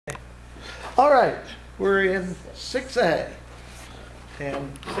All right, we're in 6A.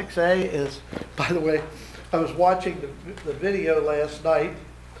 And 6A is, by the way, I was watching the video last night,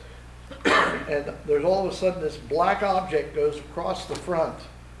 and there's all of a sudden this black object goes across the front.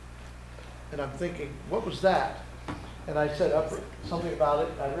 And I'm thinking, what was that? And I said something about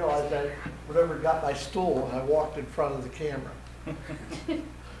it, and I realized I whatever got my stool, and I walked in front of the camera.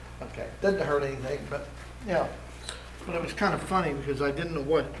 Okay, didn't hurt anything, but yeah. But it was kind of funny because I didn't know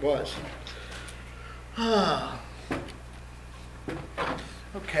what it was.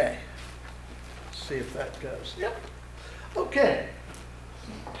 Okay, let's see if that goes. Yep. Okay.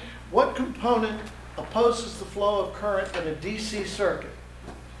 What component opposes the flow of current in a DC circuit?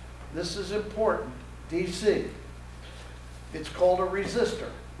 This is important. DC. It's called a resistor.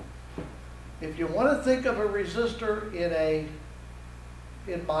 If you want to think of a resistor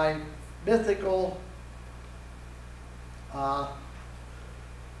in my mythical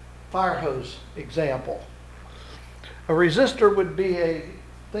fire hose example, a resistor would be a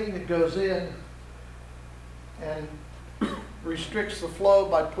thing that goes in and restricts the flow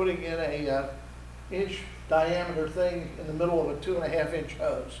by putting in a inch diameter thing in the middle of a 2.5 inch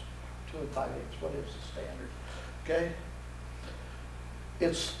hose. 2 5/8, what is the standard? Okay?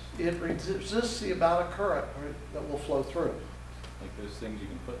 It resists the amount of current that will flow through. Like those things you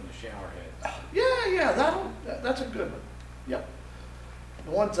can put in the shower head. Yeah, that's a good one. Yep.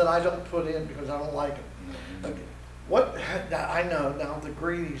 The ones that I don't put in because I don't like them. Mm-hmm. Okay. What, I know, now the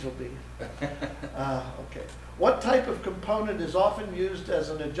greenies will be. Okay. What type of component is often used as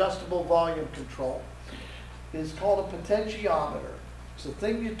an adjustable volume control? It is called a potentiometer. It's the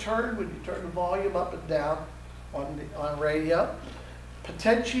thing you turn when you turn the volume up and down on radio.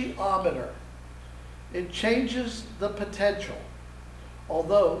 Potentiometer. It changes the potential.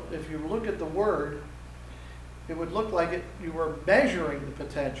 Although, if you look at the word, it would look like you were measuring the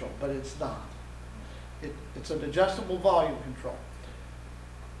potential, but it's not. It's an adjustable volume control.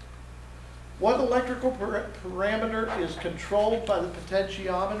 What electrical parameter is controlled by the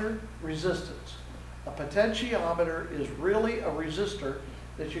potentiometer? Resistance. A potentiometer is really a resistor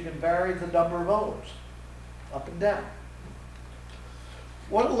that you can vary the number of ohms up and down.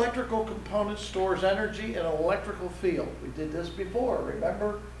 What electrical component stores energy in an electrical field? We did this before,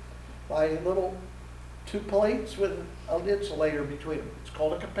 remember? By little 2 plates with an insulator between them. It's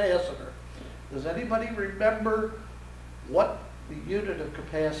called a capacitor. Does anybody remember what the unit of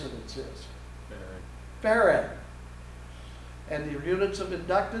capacitance is? Farad. Farad. And the units of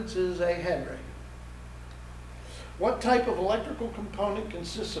inductance is a Henry. What type of electrical component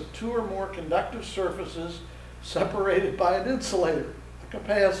consists of 2 or more conductive surfaces separated by an insulator? A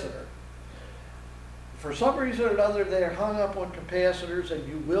capacitor. For some reason or another, they're hung up on capacitors, and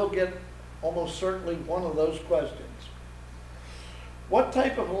you will get almost certainly one of those questions. What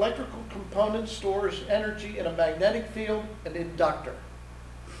type of electrical component stores energy in a magnetic field? An inductor.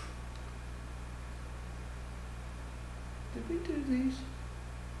 Did we do these?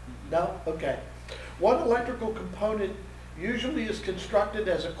 No? Okay. What electrical component usually is constructed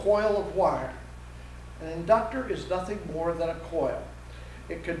as a coil of wire? An inductor is nothing more than a coil.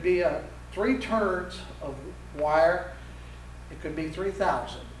 It could be 3 turns of wire. It could be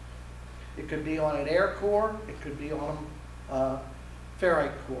 3,000. It could be on an air core. It could be on a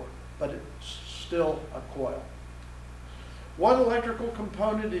ferrite core, but it's still a coil. What electrical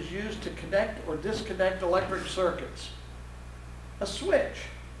component is used to connect or disconnect electric circuits? A switch.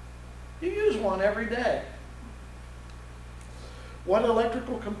 You use one every day. What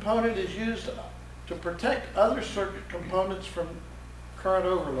electrical component is used to protect other circuit components from current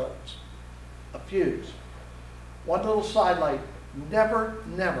overloads? A fuse. One little sidelight. Never,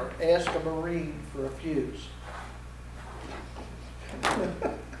 never ask a Marine for a fuse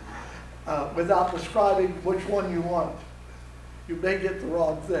without describing which one you want. You may get the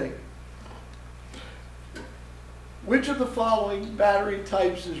wrong thing. Which of the following battery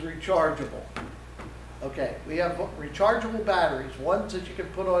types is rechargeable? Okay, we have rechargeable batteries, ones that you can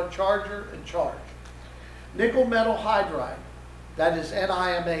put on a charger and charge. Nickel metal hydride, that is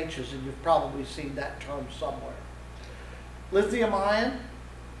NIMHs, and you've probably seen that term somewhere. Lithium ion,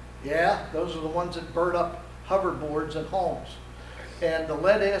 yeah, those are the ones that burn up hoverboards at homes. And the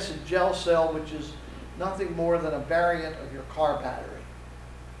lead acid gel cell, which is nothing more than a variant of your car battery.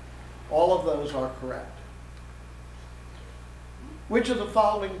 All of those are correct. Which of the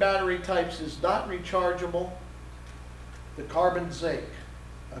following battery types is not rechargeable? The carbon zinc,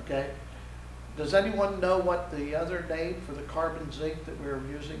 okay? Does anyone know what the other name for the carbon zinc that we're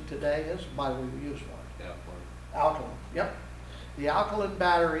using today is? Why we use one? Alkaline, yep. The alkaline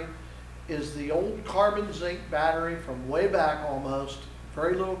battery is the old carbon zinc battery from way back almost,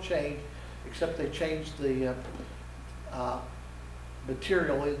 very little change. except they changed the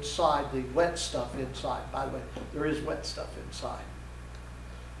material inside, the wet stuff inside. By the way, there is wet stuff inside.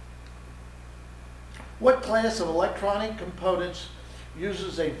 What class of electronic components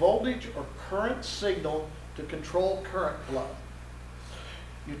uses a voltage or current signal to control current flow?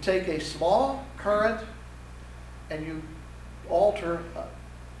 You take a small current and you alter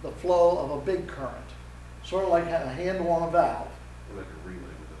the flow of a big current, sort of like a handle on a valve. Like a relay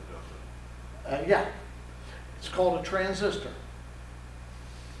with an adjustment. Yeah, it's called a transistor.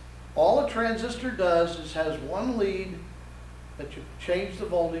 All a transistor does is has one lead that you change the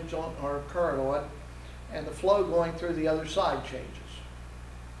voltage on or current on, and the flow going through the other side changes.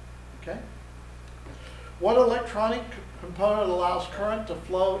 Okay? What electronic component allows current to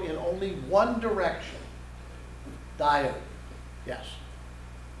flow in only one direction? Diode. Yes.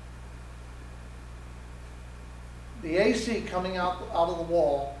 The AC coming out of the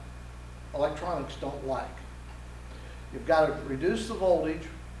wall, electronics don't like. You've got to reduce the voltage.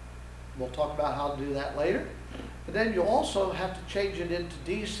 We'll talk about how to do that later. But then you also have to change it into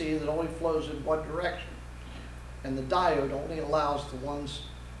DC that only flows in one direction. And the diode only allows the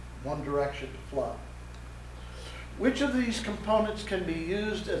one direction to flow. Which of these components can be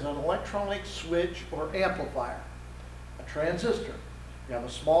used as an electronic switch or amplifier? A transistor. You have a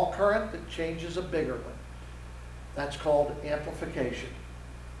small current that changes a bigger one. That's called amplification.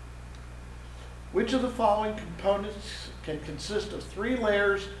 Which of the following components can consist of 3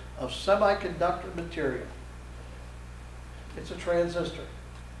 layers of semiconductor material? It's a transistor.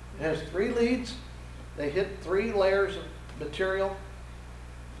 It has 3 leads. They hit 3 layers of material.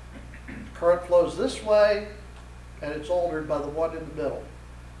 Current flows this way, and it's altered by the one in the middle.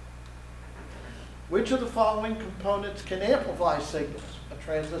 Which of the following components can amplify signals? A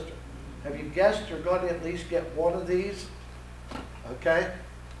transistor. Have you guessed you're going to at least get one of these? Okay.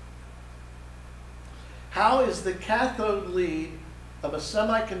 How is the cathode lead of a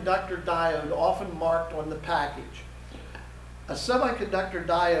semiconductor diode often marked on the package? A semiconductor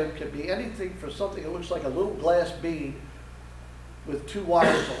diode can be anything from something that looks like a little glass bead with 2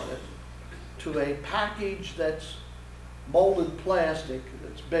 wires on it to a package that's molded plastic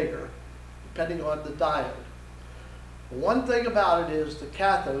that's bigger, depending on the diode. One thing about it is the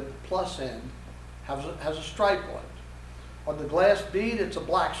cathode, the plus end, has a stripe on it. On the glass bead, it's a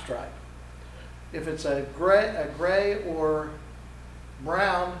black stripe. If it's a gray or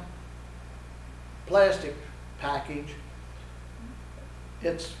brown plastic package,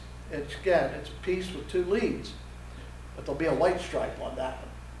 it's again, it's a piece with 2 leads, but there'll be a white stripe on that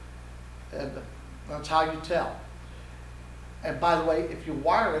one. And that's how you tell. And by the way, if you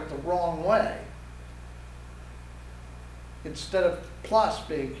wire it the wrong way, instead of plus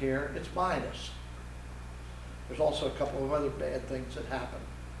being here, it's minus. There's also a couple of other bad things that happen.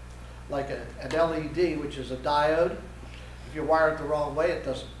 Like an LED, which is a diode. If you wire it the wrong way, it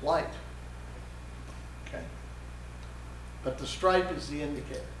doesn't light. Okay. But the stripe is the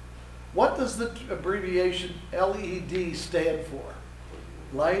indicator. What does the abbreviation LED stand for?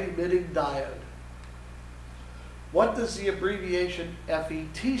 Light emitting diode. What does the abbreviation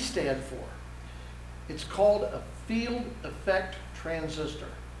FET stand for? It's called a field effect transistor.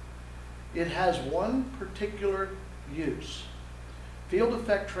 It has one particular use. Field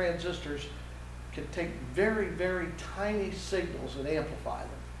effect transistors can take very, very tiny signals and amplify them.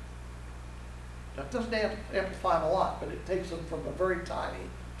 That doesn't amplify them a lot, but it takes them from a very tiny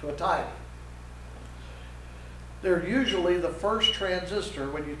to a tiny. They're usually the first transistor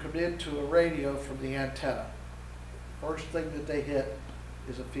when you come into a radio from the antenna. First thing that they hit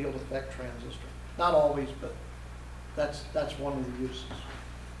is a field effect transistor. Not always, but that's one of the uses.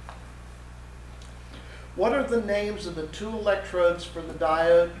 What are the names of the 2 electrodes for the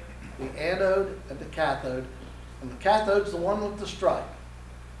diode? The anode and the cathode. And the cathode's the one with the stripe.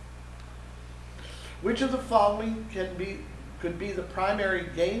 Which of the following could be the primary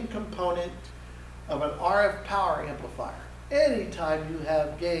gain component of an RF power amplifier? Anytime you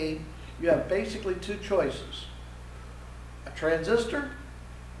have gain, you have basically 2 choices. A transistor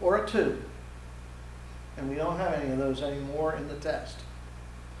or a tube. And we don't have any of those anymore in the test.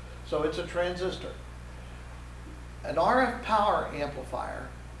 So it's a transistor. An RF power amplifier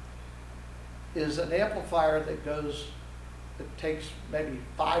is an amplifier that takes maybe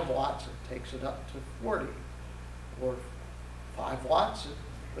 5 watts and takes it up to 40. Or 5 watts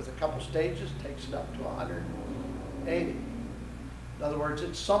with a couple stages takes it up to 180. In other words,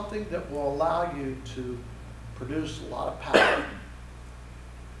 it's something that will allow you to produce a lot of power.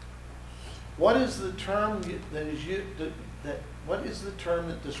 What is the term that is used? What is the term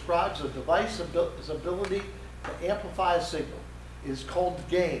that describes a device's ability to amplify a signal? It is called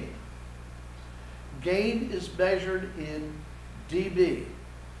gain. gain is measured in dB.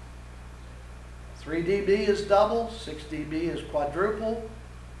 3 dB is double, 6 dB is quadruple,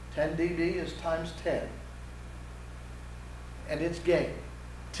 10 dB is times 10. And it's gain.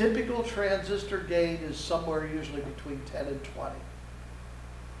 Typical transistor gain is somewhere usually between 10 and 20.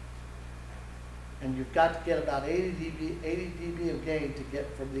 And you've got to get about 80 dB of gain to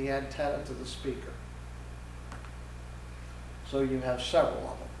get from the antenna to the speaker. So you have several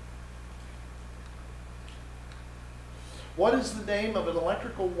of them. What is the name of an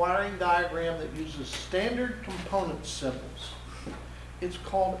electrical wiring diagram that uses standard component symbols? It's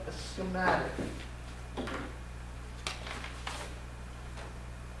called a schematic. How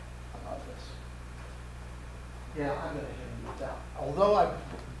about this? Yeah, I'm going to hand these out. Although I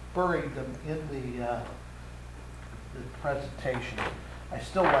buried them in the presentation, I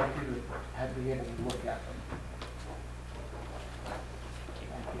still like you to be able to look at them.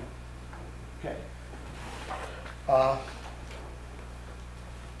 Thank you. Okay.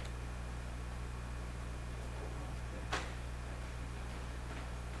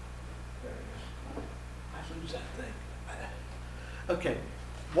 There it is. I lose that thing. Okay.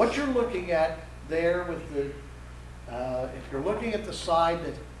 What you're looking at there with the, if you're looking at the side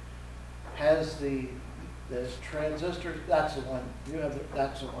that has the transistor, that's the one. You have the,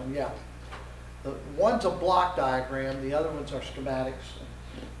 that's the one, yeah. The one's a block diagram, the other ones are schematics.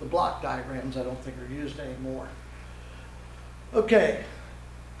 The block diagrams I don't think are used anymore. Okay,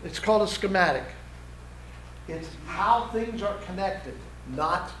 it's called a schematic. It's how things are connected,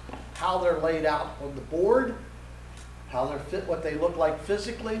 not how they're laid out on the board, how they're fit, what they look like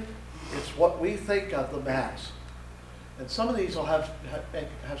physically. It's what we think of them as. And some of these will have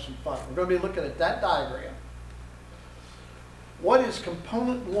some fun. We're going to be looking at that diagram. What is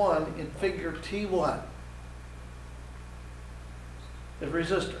component 1 in figure T1? The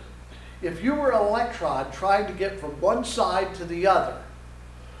resistor. If you were an electrode trying to get from one side to the other,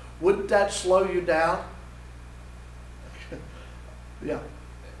 wouldn't that slow you down? Yeah.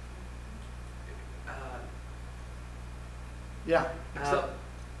 Yeah. So,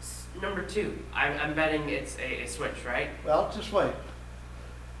 number 2, I'm betting it's a switch, right? Well, just wait.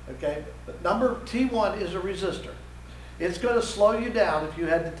 Okay, but number T1 is a resistor. It's going to slow you down if you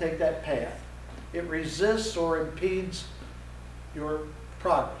had to take that path. It resists or impedes your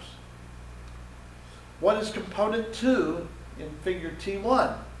progress. What is component 2 in figure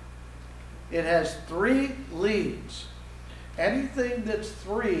T1? It has 3 leads. Anything that's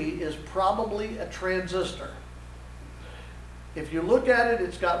 3 is probably a transistor. If you look at it,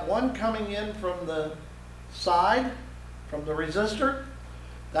 it's got one coming in from the side, from the resistor.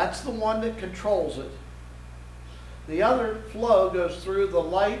 That's the one that controls it. The other flow goes through the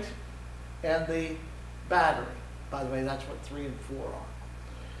light and the battery. By the way, that's what 3 and 4 are.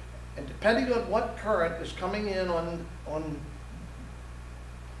 And depending on what current is coming in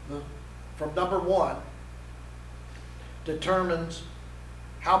from number 1, determines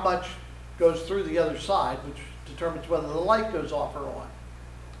how much goes through the other side, which determines whether the light goes off or on.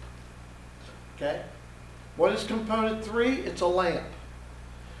 Okay? What is component 3? It's a lamp.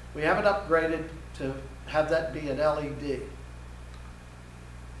 We haven't upgraded to have that be an LED.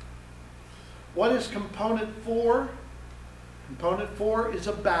 What is component 4? Component 4 is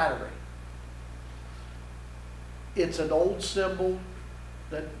a battery. It's an old symbol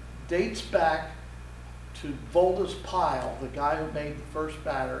that dates back to Voldus Pyle, the guy who made the first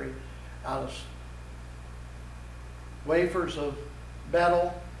battery out of wafers of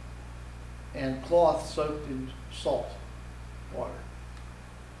metal and cloth soaked in salt water.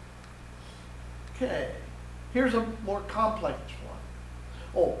 Okay, here's a more complex one.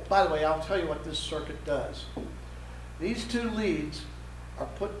 Oh, by the way, I'll tell you what this circuit does. These 2 leads are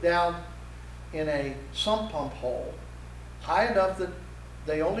put down in a sump pump hole high enough that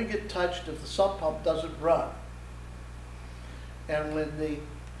they only get touched if the sump pump doesn't run. And when the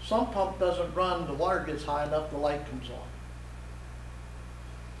sump pump doesn't run, the water gets high enough, the light comes on.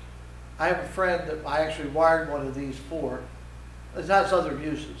 I have a friend that I actually wired one of these for. It has other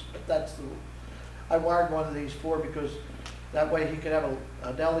uses, but that's the, I wired one of these for because that way he could have an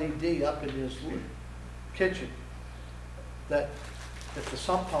LED up in his kitchen that if the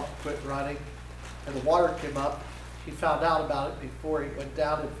sump pump quit running and the water came up, he found out about it before he went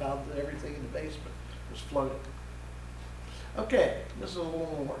down and found that everything in the basement was floating. Okay, this is a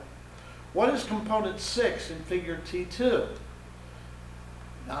little more. What is component 6 in figure T2?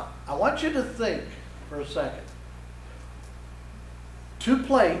 Now, I want you to think for a second. 2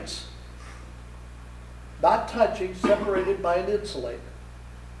 plates, not touching, separated by an insulator.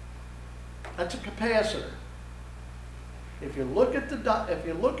 That's a capacitor. If you look at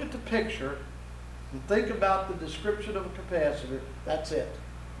the picture, And think about the description of a capacitor, that's it.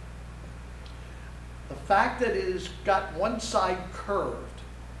 The fact that it has got one side curved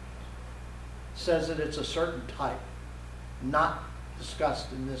says that it's a certain type, not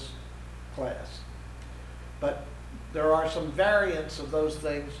discussed in this class. But there are some variants of those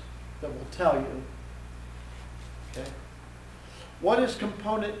things that will tell you. Okay. What is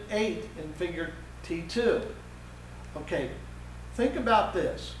component 8 in figure T2? Okay, think about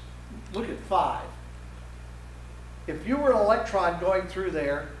this. Look at 5. If you were an electron going through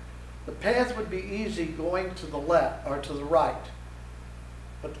there, the path would be easy going to the left or to the right.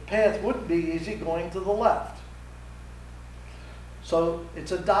 But the path wouldn't be easy going to the left. So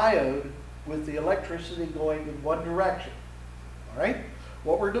it's a diode with the electricity going in one direction. All right?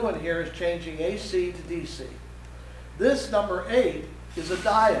 What we're doing here is changing AC to DC. This number 8 is a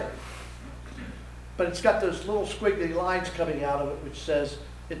diode, but it's got those little squiggly lines coming out of it which says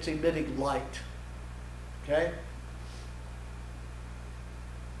it's emitting light. Okay?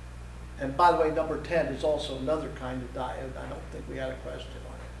 And by the way, number 10 is also another kind of diode. I don't think we had a question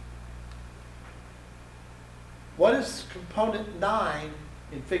on it. What is component 9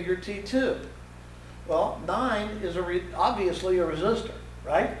 in figure T2? Well, 9 is obviously a resistor,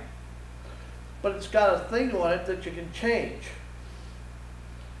 right? But it's got a thing on it that you can change.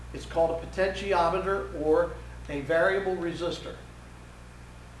 It's called a potentiometer or a variable resistor.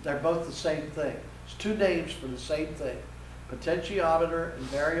 They're both the same thing. It's two names for the same thing. Potentiometer and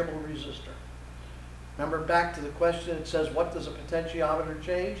variable resistor. Remember back to the question, it says, what does a potentiometer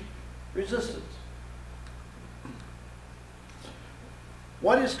change? Resistance.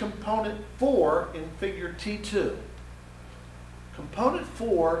 What is component 4 in figure T2? Component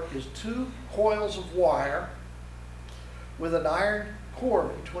 4 is two coils of wire with an iron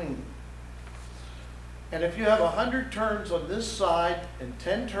core between them. And if you have 100 turns on this side and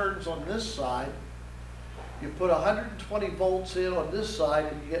 10 turns on this side, you put 120 volts in on this side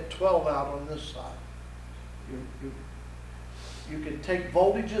and you get 12 out on this side. You can take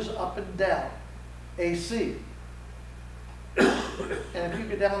voltages up and down, AC. And if you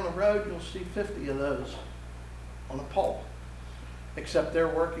go down the road, you'll see 50 of those on a pole. Except they're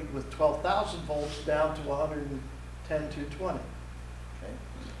working with 12,000 volts down to 110, 220. Okay?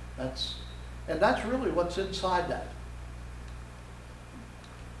 That's really what's inside that.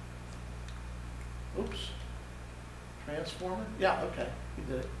 Oops. Transformer? Yeah, okay, you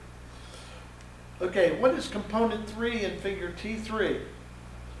did it. Okay, what is component 3 in figure T3?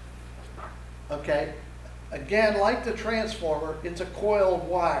 Okay, again, like the transformer, it's a coil of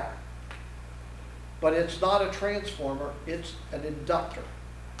wire. But it's not a transformer, it's an inductor.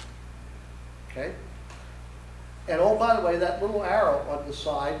 Okay? And oh, by the way, that little arrow on the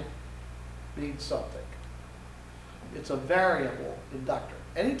side means something. It's a variable inductor.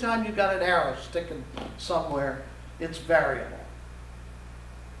 Anytime you've got an arrow sticking somewhere, it's variable.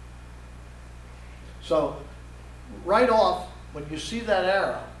 So, right off, when you see that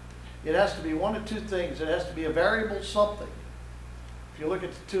arrow, it has to be one of two things. It has to be a variable something. If you look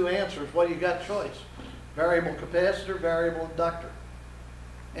at the two answers, what do you got choice? Variable capacitor, variable inductor.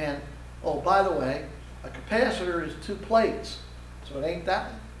 And, oh, by the way, a capacitor is two plates, so it ain't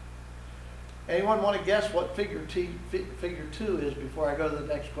that one. Anyone want to guess what figure 2 is before I go to the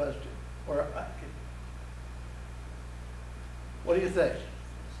next question? Or, what do you think?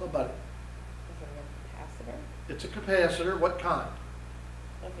 Somebody. Is it a capacitor? It's a capacitor. What kind?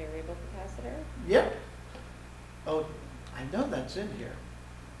 A variable capacitor? Yep. Oh, I know that's in here.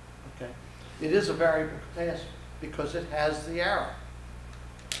 Okay. It is a variable capacitor because it has the arrow.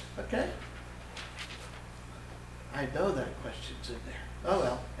 Okay. I know that question's in there. Oh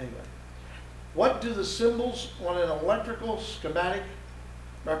well, anyway. What do the symbols on an electrical schematic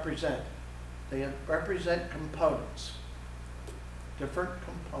represent? They represent components. Different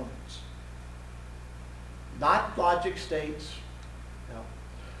components. Not logic states. No.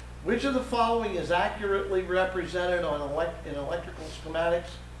 Which of the following is accurately represented on in electrical schematics?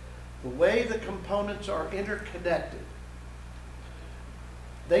 The way the components are interconnected.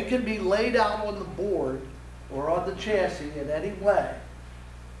 They can be laid out on the board or on the chassis in any way,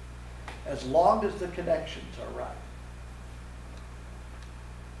 as long as the connections are right.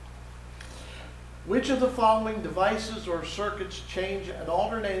 Which of the following devices or circuits change an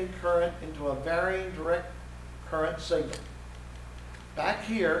alternating current into a varying direct current signal? Back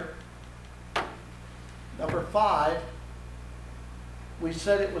here, number 5, we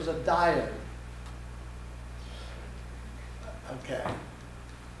said it was a diode. Okay. I'm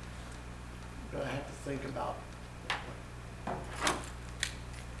going to have to think about it.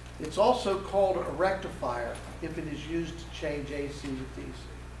 It's also called a rectifier if it is used to change AC to DC.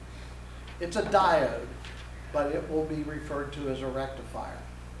 It's a diode, but it will be referred to as a rectifier.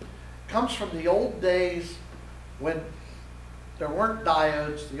 Comes from the old days when there weren't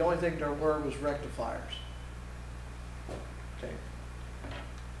diodes, the only thing there were was rectifiers. Okay.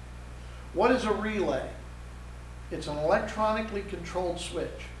 What is a relay? It's an electronically controlled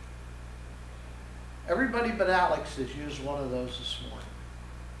switch. Everybody but Alex has used one of those this morning.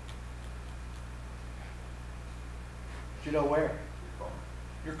 Do you know where?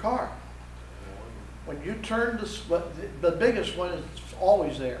 Your car. When you turn the biggest one is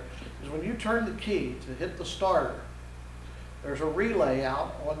always there, is when you turn the key to hit the starter, there's a relay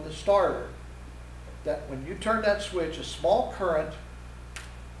out on the starter that when you turn that switch, a small current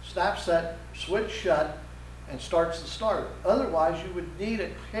snaps that switch shut and starts the starter. Otherwise, you would need a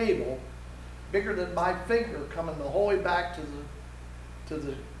cable bigger than my finger coming the whole way back to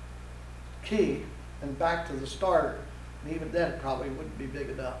the key and back to the starter. And even then, it probably wouldn't be big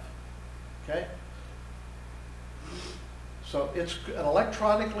enough. Okay? So it's an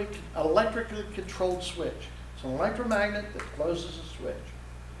electrically controlled switch. It's an electromagnet that closes a switch.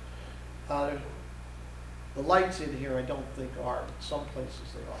 The lights in here I don't think are, but some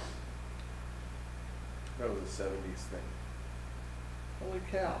places they are. That was a 70s thing. Holy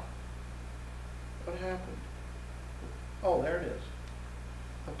cow. What happened? Oh, there it is.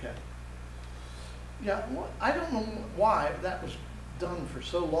 Okay. Yeah, I don't know why that was done for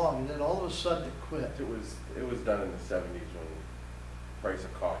so long and then all of a sudden it quit. It was done in the 70s when the price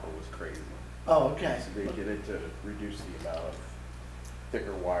of copper was crazy. Oh, okay. So they did it to reduce the amount of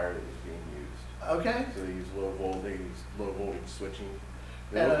thicker wire that was being used. Okay. So they used low voltage switching.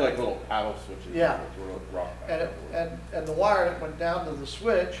 They And, look like little paddle switches. yeah. With a rock back And, over. and the wire that went down to the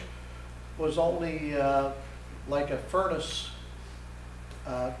switch was only like a furnace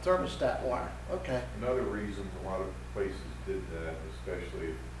thermostat wire. Okay. Another reason a lot of places did that, especially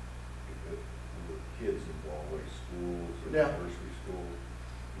if there were kids involved, like schools or Yeah. nursery schools,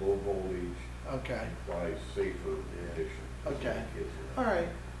 low voltage Okay. implies safer conditions. Okay. Kids All are- right.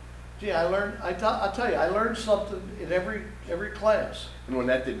 Gee, I'll tell you, I learned something in every class. And when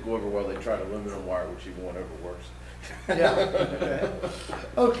that didn't go over well, they tried aluminum wire, which even went over worse. Yeah, okay.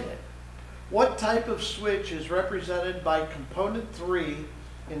 Okay. What type of switch is represented by component 3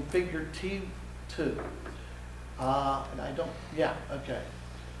 in figure T2? And I don't, yeah, okay.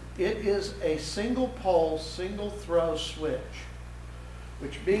 It is a single pole, single throw switch,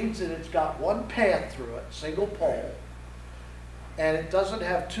 which means that it's got one path through it, single pole, and it doesn't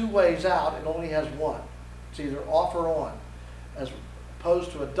have two ways out, it only has one. It's either off or on, as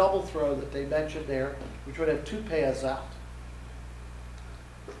opposed to a double throw that they mentioned there, which would have two paths out.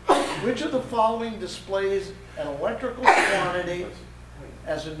 Which of the following displays an electrical quantity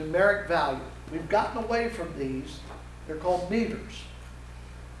as a numeric value? We've gotten away from these. They're called meters.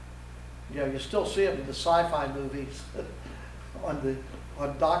 You know, you still see them in the sci-fi movies on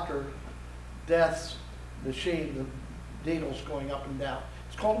Dr. Death's machine, the needles going up and down.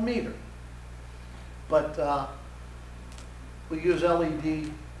 It's called a meter. But we use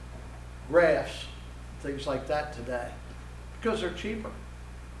LED graphs, things like that today, because they're cheaper.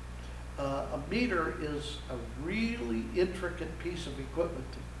 A meter is a really intricate piece of equipment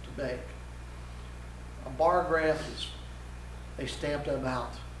to make. A bar graph is, they stamp them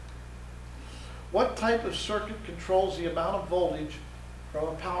out. What type of circuit controls the amount of voltage from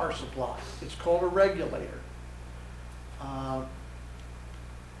a power supply? It's called a regulator. And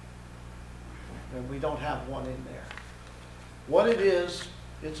we don't have one in there. What it is,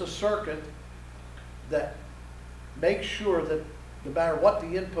 it's a circuit that makes sure that no matter what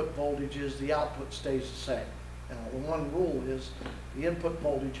the input voltage is, the output stays the same. Now, the one rule is the input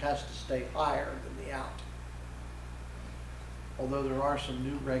voltage has to stay higher than the out. Although there are some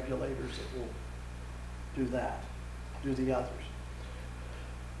new regulators that will do that, do the others.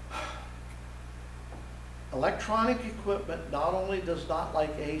 Electronic equipment not only does not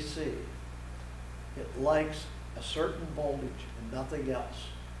like AC, it likes a certain voltage and nothing else.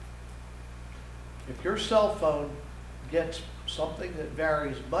 If your cell phone gets something that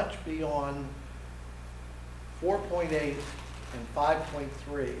varies much beyond 4.8 and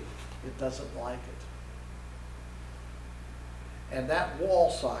 5.3, it doesn't like it. And that wall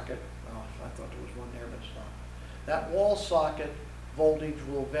socket, oh, I thought there was one there, but it's not. That wall socket voltage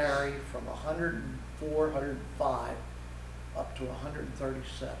will vary from 104, 105 up to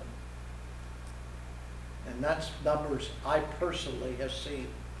 137. And that's numbers I personally have seen.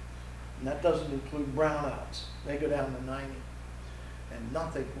 And that doesn't include brownouts. They go down to 90. And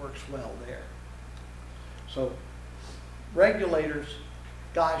nothing works well there. So regulators,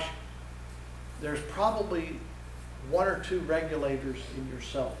 gosh, there's probably one or two regulators in your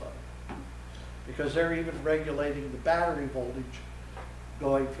cell phone. because they're even regulating the battery voltage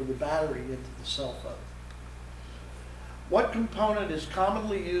going from the battery into the cell phone. What component is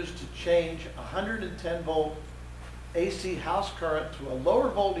commonly used to change 110 volt AC house current to a lower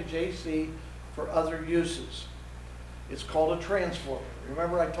voltage AC for other uses? It's called a transformer.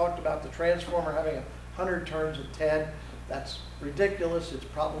 Remember I talked about the transformer having 100 turns of 10? That's ridiculous. It's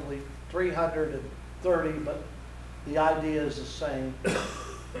probably 330, but the idea is the same.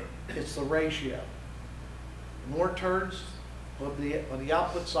 It's the ratio. The more turns on the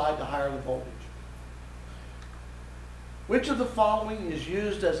output side, the higher the voltage. Which of the following is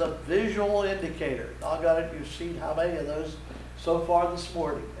used as a visual indicator? I got it. You've seen how many of those so far this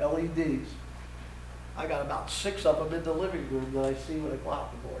morning, LEDs. I got about 6 of them in the living room that I see when I go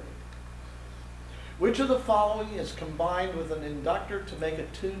out in the morning. Which of the following is combined with an inductor to make a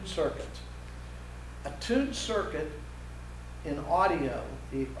tuned circuit? A tuned circuit in audio,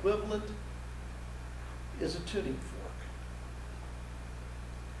 the equivalent is a tuning fork.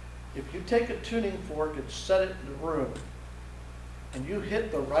 If you take a tuning fork and set it in a room, and you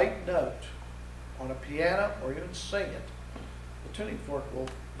hit the right note on a piano or even sing it, the tuning fork will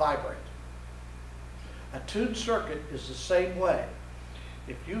vibrate. A tuned circuit is the same way.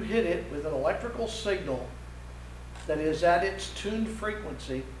 If you hit it with an electrical signal that is at its tuned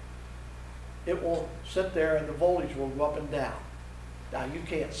frequency, it will sit there and the voltage will go up and down. Now you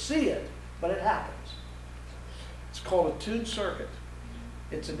can't see it, but it happens. It's called a tuned circuit.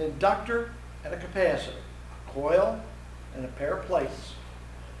 It's an inductor and a capacitor, a coil and a pair of plates.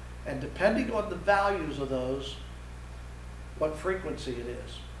 And depending on the values of those, what frequency it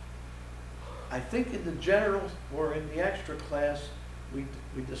is. I think in the general or in the extra class, we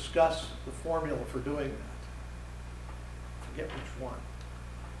discuss the formula for doing that. I forget which one.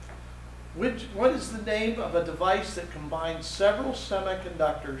 What is the name of a device that combines several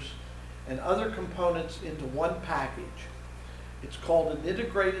semiconductors and other components into one package? It's called an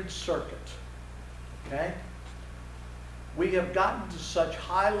integrated circuit. Okay? We have gotten to such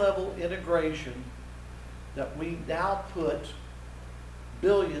high-level integration that we now put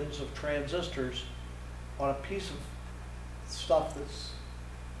billions of transistors on a piece of stuff that's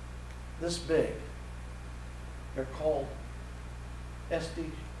this big. They're called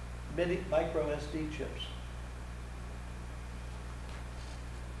micro SD chips.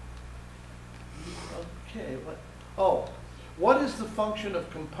 Okay, what is the function of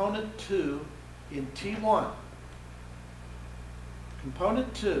component 2 in T1?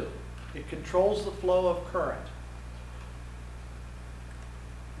 Component 2, it controls the flow of current.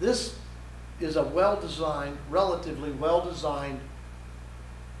 This is a well-designed, relatively well-designed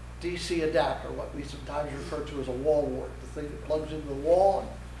DC adapter, what we sometimes refer to as a wall wart, the thing that plugs into the wall and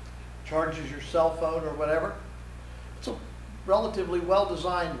charges your cell phone or whatever. It's a relatively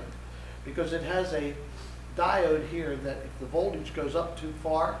well-designed one because it has a diode here that if the voltage goes up too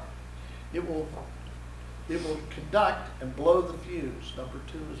far, it will conduct and blow the fuse. Number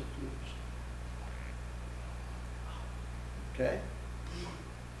 2 is a fuse. Okay?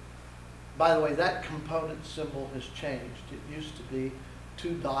 By the way, that component symbol has changed. It used to be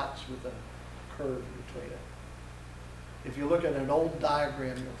 2 dots with a curve between it. If you look at an old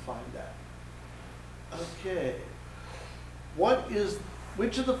diagram, you'll find that. Okay.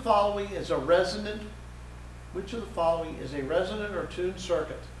 Which of the following is a resonant? Which of the following is a resonant or tuned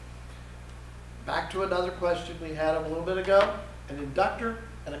circuit? Back to another question we had a little bit ago. An inductor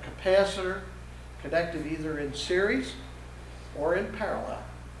and a capacitor connected either in series or in parallel.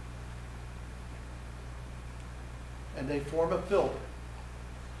 And they form a filter.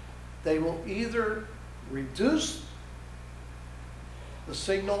 They will either reduce the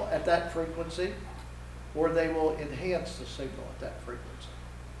signal at that frequency or they will enhance the signal at that frequency.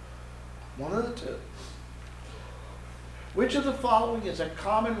 One of the two. Which of the following is a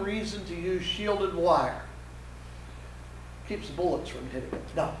common reason to use shielded wire? Keeps the bullets from hitting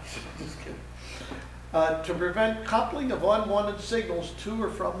it. No, just kidding. To prevent coupling of unwanted signals to or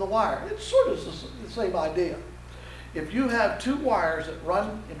from the wire. It's sort of the same idea. If you have 2 wires that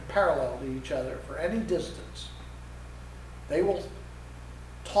run in parallel to each other for any distance, they will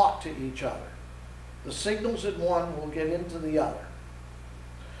talk to each other. The signals in one will get into the other.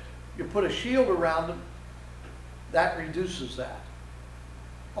 You put a shield around them, that reduces that.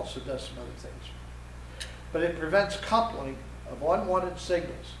 Also does some other things. But it prevents coupling of unwanted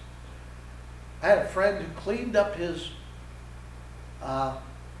signals. I had a friend who cleaned up his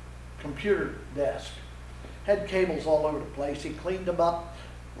computer desk. Had cables all over the place. He cleaned them up,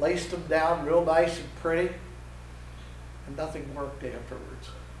 laced them down real nice and pretty, and nothing worked afterwards.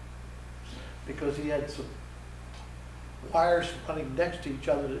 Because he had some wires running next to each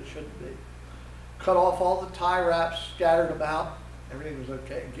other that shouldn't be. cut off all the tie wraps, scattered them out, everything was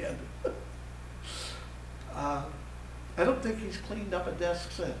okay again. I don't think he's cleaned up a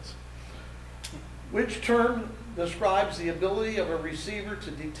desk since. Which term describes the ability of a receiver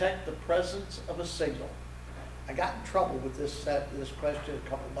to detect the presence of a signal? I got in trouble with this question a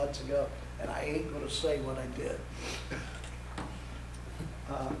couple months ago, and I ain't gonna say what I did.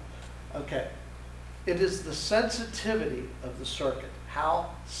 Okay. It is the sensitivity of the circuit,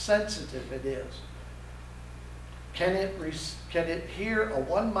 how sensitive it is. Can it hear a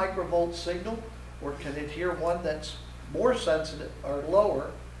 1 microvolt signal, or can it hear one that's more sensitive or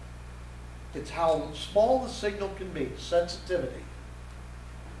lower? It's how small the signal can be, sensitivity.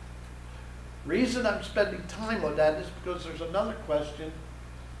 Reason I'm spending time on that is because there's another question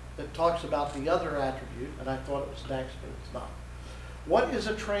that talks about the other attribute, and I thought it was next, but it's not. What is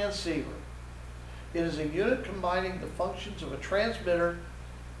a transceiver? It is a unit combining the functions of a transmitter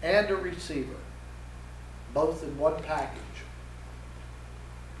and a receiver, both in one package.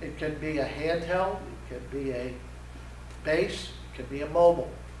 It can be a handheld, it can be a base, it can be a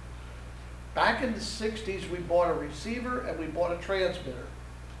mobile. Back in the 60s, we bought a receiver and we bought a transmitter.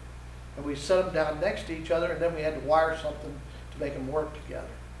 And we set them down next to each other, and then we had to wire something to make them work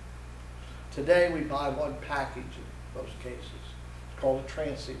together. Today, we buy one package in most cases. It's called a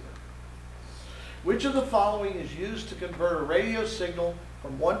transceiver. Which of the following is used to convert a radio signal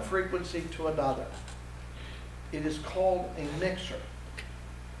from one frequency to another? It is called a mixer.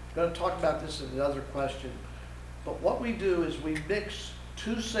 I'm going to talk about this in another question. But what we do is we mix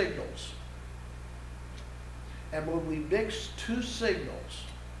two signals. And when we mix two signals,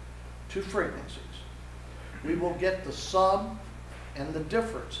 two frequencies, we will get the sum and the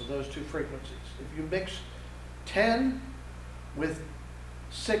difference of those two frequencies. If you mix 10 with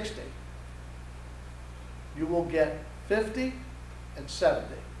 60, you will get 50 and 70,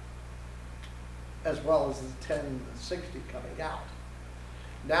 as well as the 10 and the 60 coming out.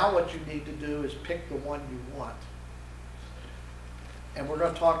 Now what you need to do is pick the one you want. And we're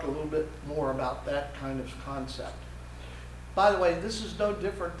going to talk a little bit more about that kind of concept. By the way, this is no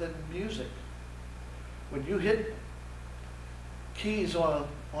different than music. When you hit keys on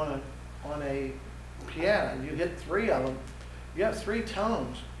a piano, and you hit 3 of them, you have 3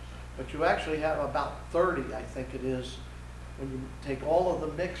 tones, but you actually have about 30, I think it is, when you take all of the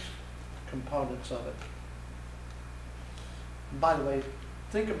mixed components of it. And by the way,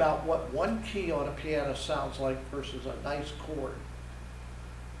 think about what one key on a piano sounds like versus a nice chord.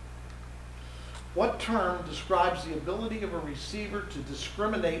 What term describes the ability of a receiver to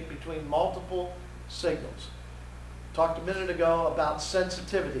discriminate between multiple signals? Talked a minute ago about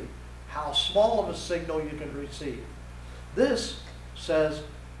sensitivity, how small of a signal you can receive. This says,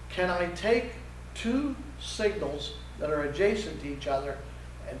 can I take 2 signals that are adjacent to each other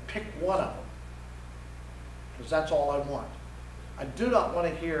and pick one of them? Because that's all I want. I do not want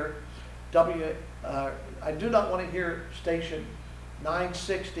to hear I do not want to hear station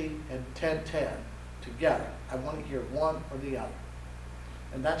 960 and 1010 together. I want to hear one or the other.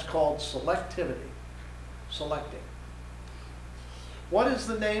 And that's called selectivity, selecting. What is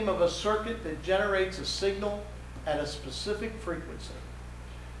the name of a circuit that generates a signal at a specific frequency?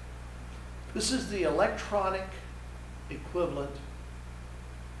 This is the electronic equivalent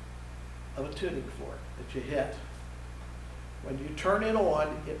of a tuning fork that you hit. When you turn it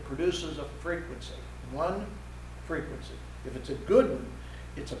on, it produces a frequency, one frequency. If it's a good one,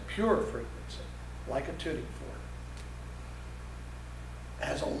 it's a pure frequency, like a tuning fork. It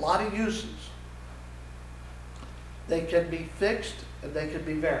has a lot of uses. They can be fixed and they can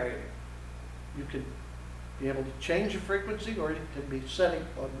be variable. You can be able to change the frequency, or it can be setting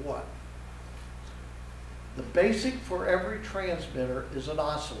on one. The basic for every transmitter is an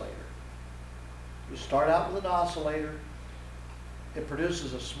oscillator. You start out with an oscillator. It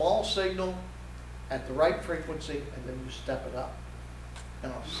produces a small signal at the right frequency, and then you step it up.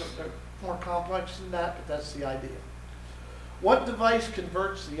 Now, they're more complex than that, but that's the idea. What device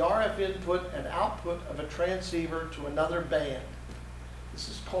converts the RF input and output of a transceiver to another band? This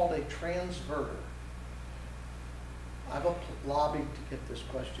is called a transverter. I've lobbied to get this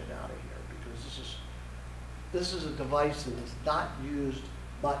question out of here because this is a device that is not used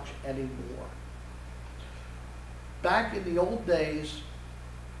much anymore. Back in the old days,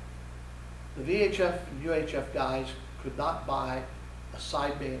 the VHF and UHF guys could not buy a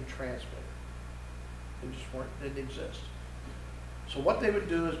sideband transmitter. They just didn't exist. So what they would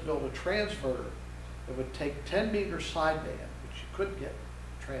do is build a transverter that would take 10 meter sideband, which you couldn't get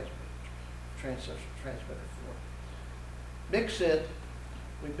transmitter for. Mix it.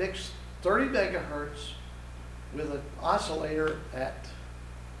 We mix 30 megahertz with an oscillator at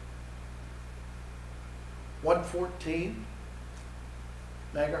 114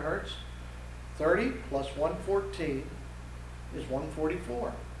 megahertz. 30 plus 114 is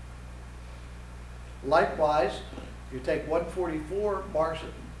 144. Likewise, you take 144,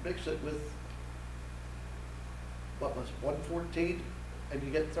 mix it with, what was it, 114, and you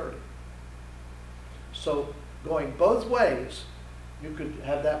get 30. So going both ways, you could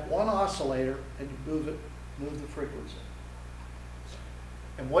have that one oscillator and you move the frequency.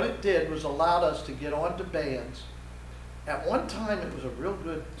 And what it did was allowed us to get onto bands. At one time, it was a real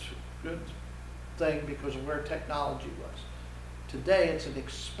good thing because of where technology was. Today, it's an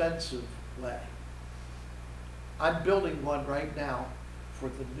expensive way. I'm building one right now for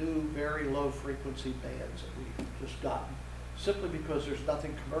the new very low frequency bands that we've just gotten, simply because there's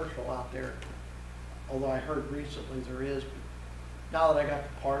nothing commercial out there. Although I heard recently there is, but now that I got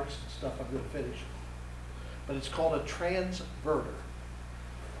the parts and stuff, I'm going to finish it. But it's called a transverter.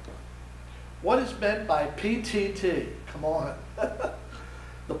 What is meant by PTT? Come on.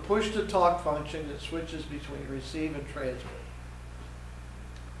 The push-to-talk function that switches between receive and transmit.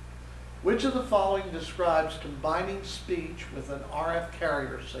 Which of the following describes combining speech with an RF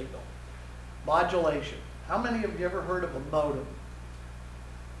carrier signal? Modulation. How many of you ever heard of a modem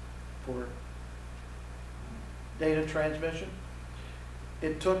for data transmission?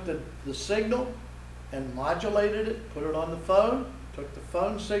 It took the signal and modulated it, put it on the phone, took the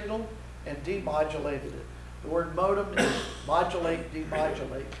phone signal and demodulated it. The word modem is modulate,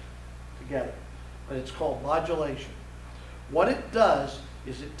 demodulate together, but it's called modulation. What it does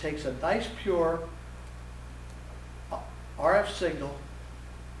is it takes a nice pure RF signal,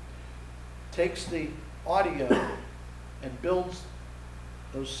 takes the audio and builds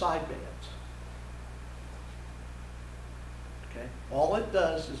those sidebands. Okay? All it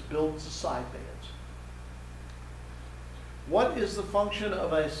does is builds the sidebands. What is the function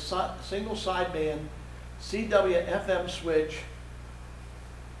of a single sideband CW-FM switch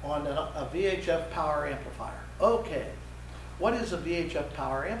on a VHF power amplifier? Okay, what is a VHF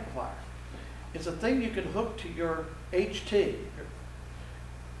power amplifier? It's a thing you can hook to your HT.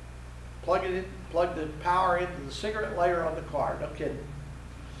 Plug it in, plug the power into the cigarette lighter on the car, no kidding.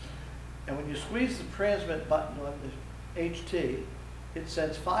 And when you squeeze the transmit button on the HT, it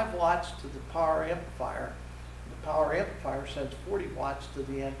sends 5 watts to the power amplifier. The power amplifier sends 40 watts to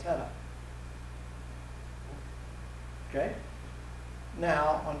the antenna. Okay?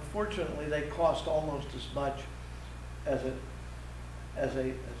 Now, unfortunately, they cost almost as much as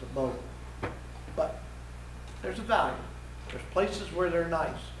a modem. But there's a value. There's places where they're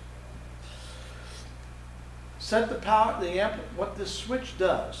nice. Set the power, what this switch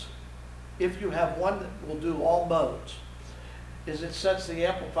does, if you have one that will do all modes, is it sets the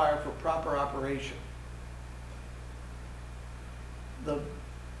amplifier for proper operation. The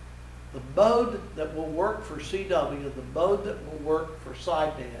mode that will work for CW, the mode that will work for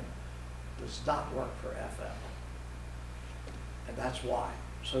sideband, does not work for FM. And that's why.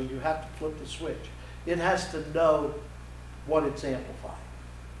 So you have to flip the switch. It has to know what it's amplifying.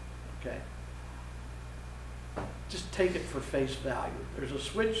 Okay? Just take it for face value. There's a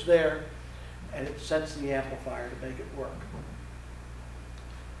switch there, and it sets the amplifier to make it work.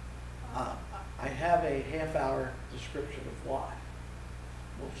 I have a half-hour description of why.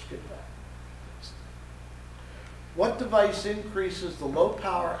 We'll skip that. What device increases the low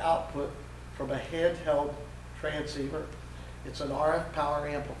power output from a handheld transceiver? It's an RF power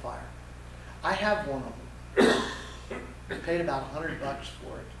amplifier. I have one of them. I paid about $100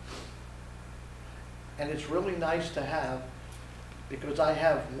 for it. And it's really nice to have because I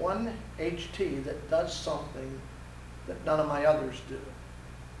have one HT that does something that none of my others do.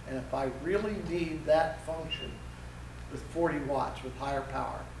 And if I really need that function with 40 watts with higher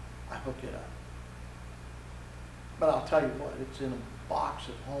power, I hook it up. But I'll tell you what, it's in a box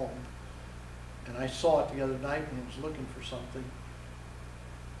at home. And I saw it the other night when I was looking for something.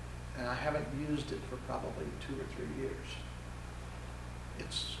 And I haven't used it for probably 2 or 3 years.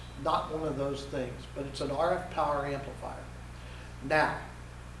 It's not one of those things, but it's an RF power amplifier. Now,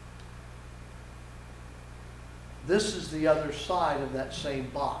 this is the other side of that same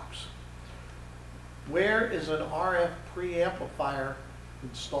box. Where is an RF preamplifier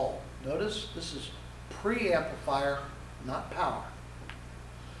installed? Notice this is preamplifier, not power.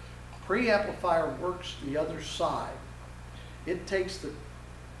 Preamplifier works the other side. It takes the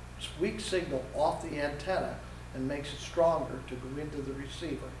weak signal off the antenna and makes it stronger to go into the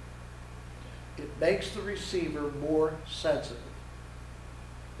receiver. It makes the receiver more sensitive.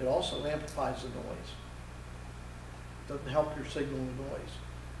 It also amplifies the noise. Doesn't help your signal in noise.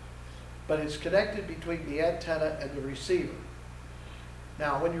 But it's connected between the antenna and the receiver.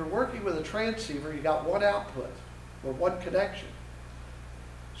 Now, when you're working with a transceiver, you got one output or one connection.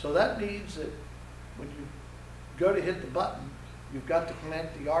 So that means that when you go to hit the button, you've got to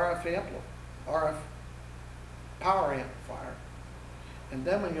connect the RF power amplifier. And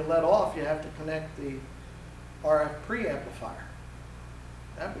then when you let off, you have to connect the RF preamplifier.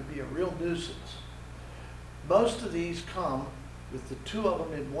 That would be a real nuisance. Most of these come with the two of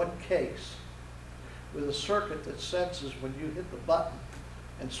them in one case with a circuit that senses when you hit the button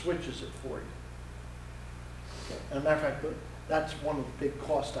and switches it for you. And as a matter of fact, that's one of the big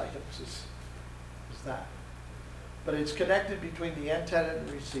cost items is that. But it's connected between the antenna and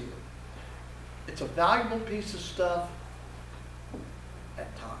the receiver. It's a valuable piece of stuff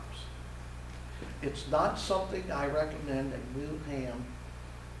at times. It's not something I recommend a new ham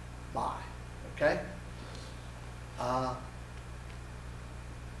buy, okay? I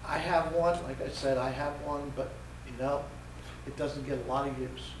have one, like I said, I have one, but you know, it doesn't get a lot of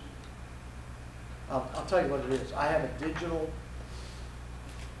use. I'll tell you what it is. I have a digital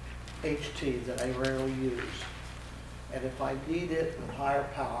HT that I rarely use. And if I need it with higher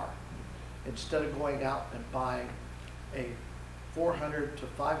power, instead of going out and buying a $400 to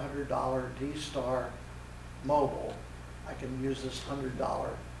 $500 D-Star mobile, I can use this $100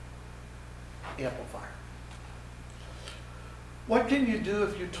 amplifier. What can you do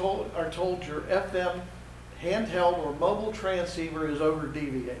if you are told your FM handheld or mobile transceiver is over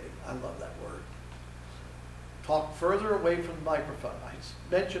deviating? I love that word. Talk further away from the microphone. I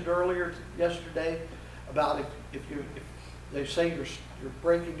mentioned earlier yesterday about if they say you're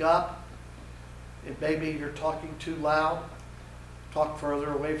breaking up, if maybe you're talking too loud, talk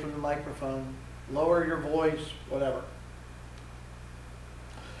further away from the microphone, lower your voice, whatever.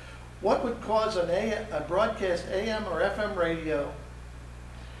 What would cause a broadcast AM or FM radio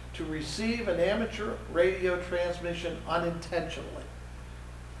to receive an amateur radio transmission unintentionally?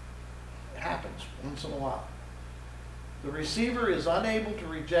 It happens once in a while. The receiver is unable to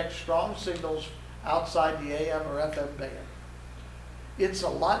reject strong signals outside the AM or FM band. It's a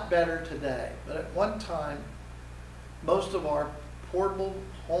lot better today, but at one time, most of our portable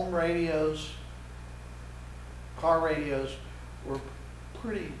home radios, car radios, were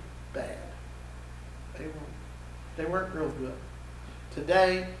pretty bad. They weren't real good.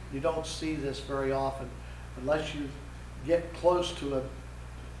 Today, you don't see this very often unless you get close to a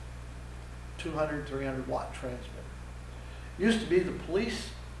 200, 300 watt transmitter. Used to be the police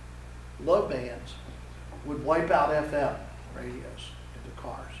low bands would wipe out FM radios in the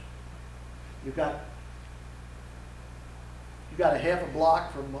cars. You've got a half a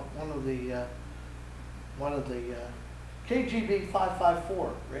block from one of the KGB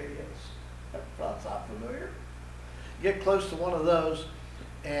 554 radios. That sound familiar? Get close to one of those,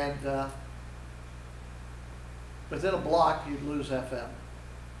 and within a block you'd lose FM.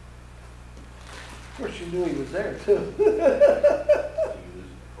 Of course, you knew he was there too. You lose the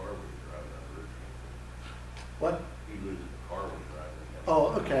car when you're driving on the road. What? You lose the car when you're driving.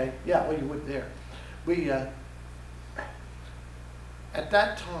 Oh, okay. Yeah, well, you would there. We at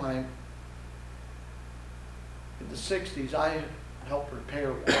that time in the 60s, I helped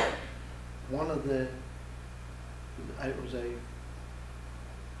repair one of the. It was a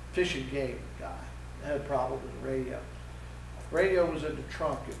Fish and Game guy. Had a problem with the radio. The radio was in the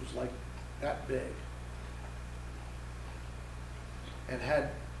trunk. It was like that big. And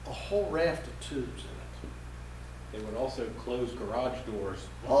had a whole raft of tubes in it. They would also close garage doors.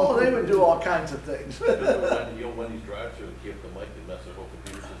 Oh, they would do all kinds of things. You know, when these drive-through and keep the mic and mess the whole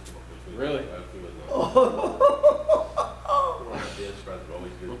computer system up. Between Really? the drive-through and the. Oh. One of my dad's friends were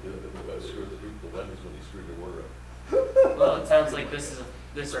always good to screw the Wendy's when he screwed their order up. Well, it sounds like this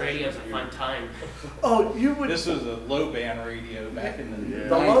radio is a fun time. Oh, you would. This was a low band radio back in the Yeah.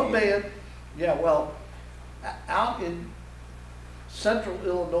 The low 90s. band, yeah, well, out in central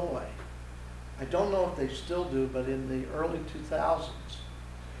Illinois, I don't know if they still do, but in the early 2000s,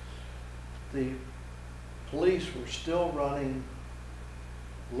 the police were still running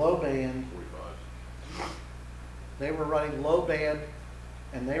low band. 45s. They were running low band,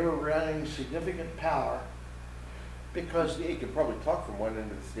 and they were running significant power because You could probably talk from one end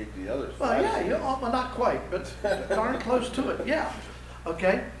of the state to the other. well, yeah, well, not quite, but darn close to it, yeah.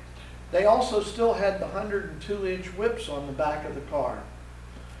 Okay? They also still had the 102-inch whips on the back of the car.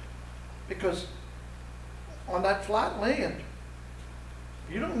 Because on that flat land,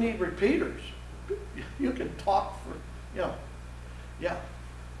 you don't need repeaters. You can talk for, you know, yeah.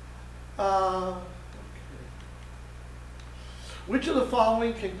 Okay. Which of the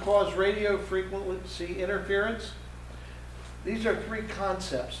following can cause radio frequency interference? These are three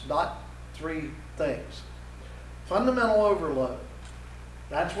concepts, not three things. Fundamental overload.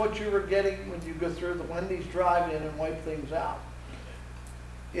 That's what you were getting when you go through the Wendy's drive-in and wipe things out.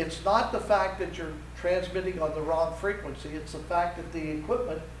 It's not the fact that you're transmitting on the wrong frequency, it's the fact that the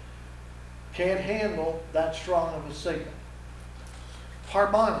equipment can't handle that strong of a signal.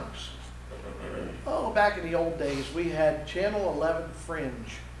 Harmonics. Oh, back in the old days, we had Channel 11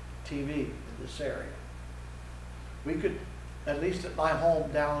 Fringe TV in this area. We could, at least at my home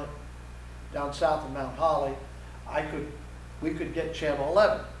down south of Mount Holly, we could get Channel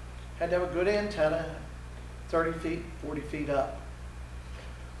 11. Had to have a good antenna, 30 feet, 40 feet up.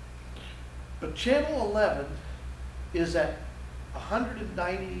 But Channel 11 is at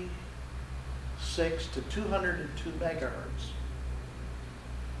 196 to 202 megahertz.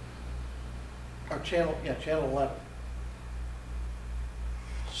 Or Channel 11.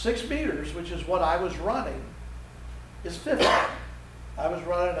 6 meters, which is what I was running, is 50. I was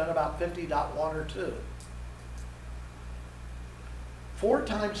running at about 50.1 or 2. 4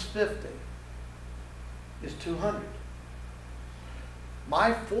 times 50 is 200.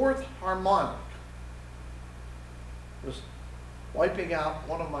 My fourth harmonic was wiping out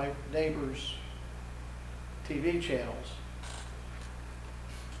one of my neighbor's TV channels.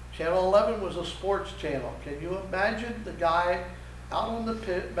 Channel 11 was a sports channel. Can you imagine the guy out on the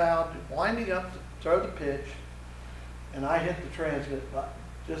pit mound winding up to throw the pitch, and I hit the transmit button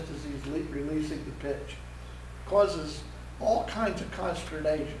just as he's releasing the pitch? Causes all kinds of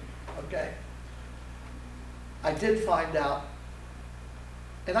consternation, okay? I did find out,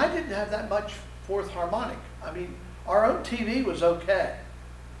 and I didn't have that much fourth harmonic. I mean, our own TV was okay.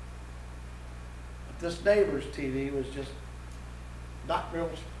 But this neighbor's TV was just not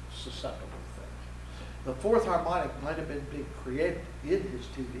real susceptible to things. The fourth harmonic might have been being created in his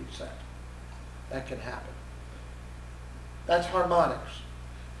TV set. That can happen. That's harmonics.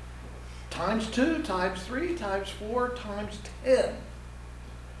 Times 2, times 3, times 4, times 10.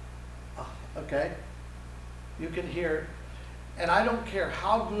 Okay? You can hear it. And I don't care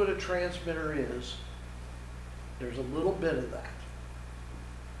how good a transmitter is, there's a little bit of that.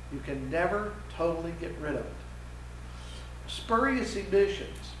 You can never totally get rid of it. Spurious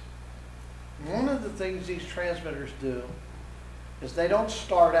emissions. One of the things these transmitters do is they don't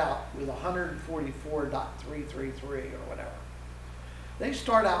start out with 144.333 or whatever. They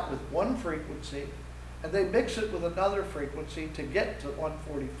start out with one frequency and they mix it with another frequency to get to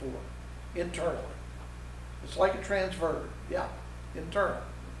 144 internally. It's like a transverter, yeah, internal.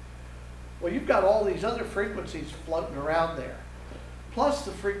 Well, you've got all these other frequencies floating around there, plus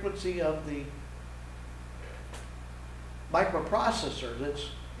the frequency of the microprocessor that's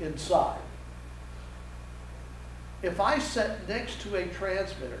inside. If I set next to a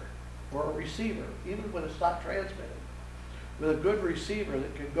transmitter or a receiver, even when it's not transmitting, with a good receiver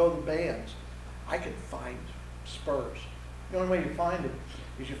that can go the bands, I can find spurs. The only way you find it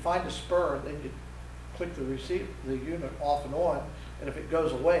is you find a spur and then you click the receiver, the unit off and on, and if it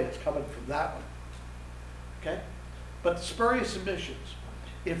goes away, it's coming from that one. Okay? But the spurious emissions,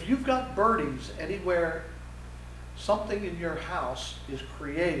 if you've got birdies anywhere, something in your house is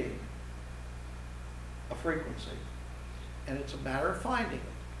creating a frequency, and it's a matter of finding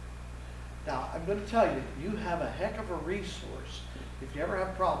it. Now, I'm going to tell you, you have a heck of a resource if you ever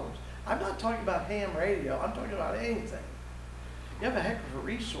have problems. I'm not talking about ham radio, I'm talking about anything. You have a heck of a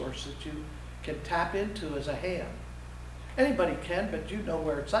resource that you can tap into as a ham. Anybody can, but you know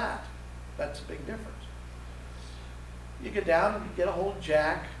where it's at. That's a big difference. You get down and you get a hold of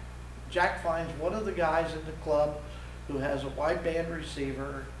Jack. Jack finds one of the guys in the club who has a wideband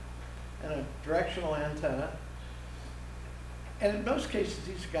receiver and a directional antenna. And in most cases,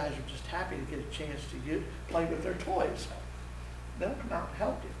 these guys are just happy to get a chance to play with their toys. They'll come out and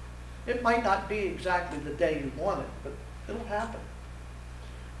help you. It might not be exactly the day you want it, but it'll happen.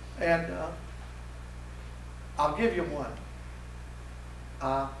 And I'll give you one.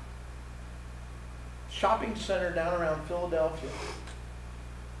 Shopping center down around Philadelphia.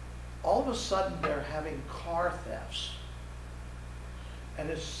 All of a sudden, they're having car thefts.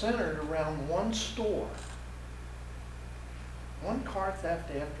 And it's centered around one store. One car theft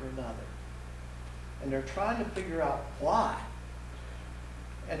after another. And they're trying to figure out why.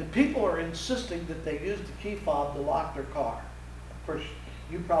 And the people are insisting that they use the key fob to lock their car. Of course,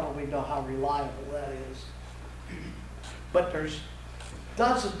 you probably know how reliable that is. But there's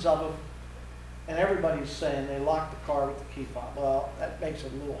dozens of them, and everybody's saying they locked the car with the key fob. Well, that makes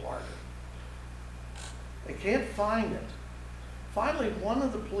it a little harder. They can't find it. Finally, one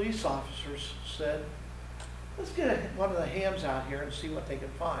of the police officers said, let's get one of the hams out here and see what they can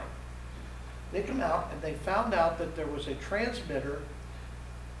find. They come out and they found out that there was a transmitter,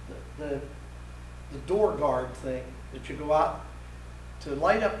 the door guard thing that you go out to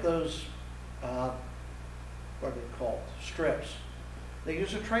light up those, what are they called, strips, they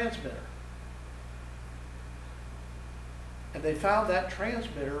use a transmitter. And they found that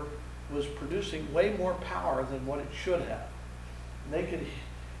transmitter was producing way more power than what it should have. And they could,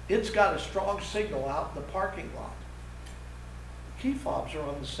 it's got a strong signal out in the parking lot. The key fobs are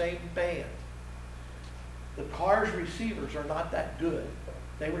on the same band. The car's receivers are not that good.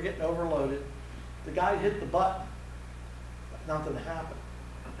 They were getting overloaded. The guy hit the button, but nothing happened.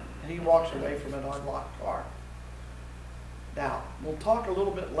 And he walks away from an unlocked car. Now, we'll talk a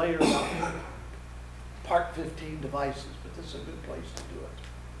little bit later about Part 15 devices, but this is a good place to do it.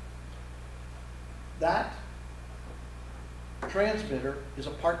 That transmitter is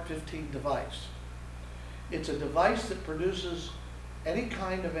a Part 15 device. It's a device that produces any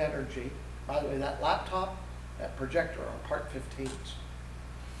kind of energy. By the way, that laptop, that projector are Part 15s.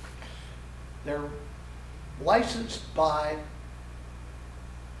 They're licensed by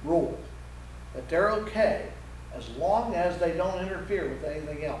rule, that they're okay as long as they don't interfere with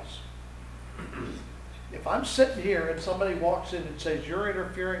anything else. If I'm sitting here and somebody walks in and says, you're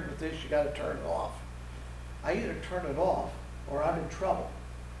interfering with this, you gotta turn it off, I either turn it off or I'm in trouble.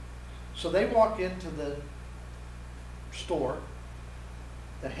 So they walk into the store,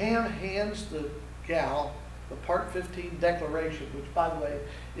 the hand hands the gal the Part 15 declaration, which by the way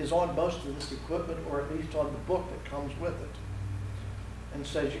is on most of this equipment, or at least on the book that comes with it, and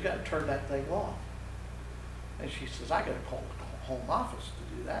says, you gotta turn that thing off. And she says, I gotta call the home office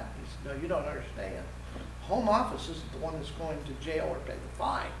to do that. He said, no, you don't understand. Home office isn't the one that's going to jail or pay the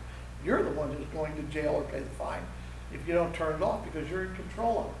fine. You're the one who's going to jail or pay the fine if you don't turn it off, because you're in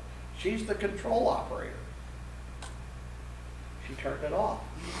control of it. She's the control operator. She turned it off.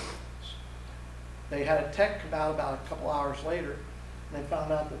 They had a tech come out about a couple hours later, and they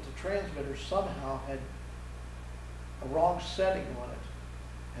found out that the transmitter somehow had a wrong setting on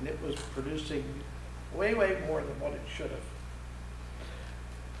it, and it was producing way, way more than what it should have.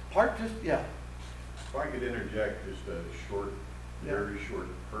 Part 15, yeah. If I could interject just a short, very short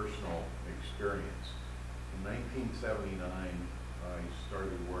personal experience. In 1979, I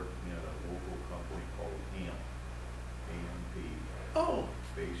started working at a local company called AMP, Oh,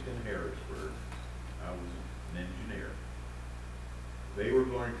 based in Harrisburg. I was an engineer. They were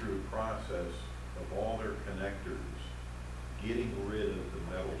going through a process of all their connectors, getting rid of the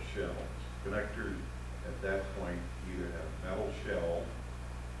metal shells. Connectors at that point either had a metal shell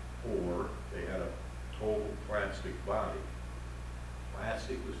or they had a total plastic body.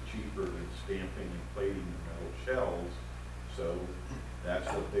 Plastic was cheaper than stamping and plating the metal shells, so that's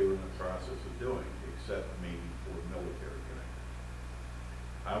what they were in the process of doing, except maybe for military connectors.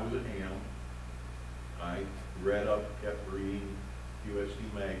 I was a ham. I read up, kept reading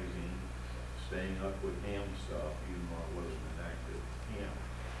USD magazine, staying up with ham stuff, even though I wasn't an active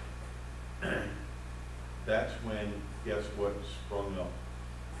ham. That's when, guess what sprung up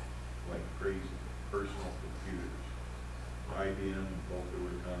like crazy? Personal computers. IBM, Boca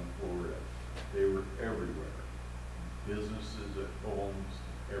Raton, Florida. They were everywhere. Businesses, at homes,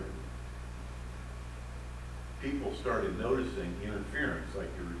 everywhere. People started noticing interference, like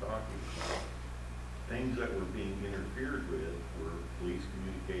you were talking about. Things that were being interfered with were police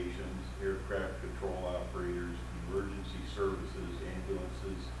communications, aircraft control operators, emergency services,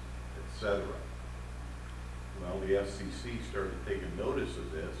 ambulances, etc. Well, the FCC started taking notice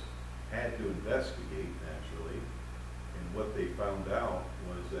of this, had to investigate naturally, and what they found out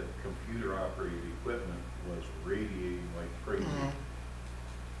was that computer operated equipment was radiating like crazy.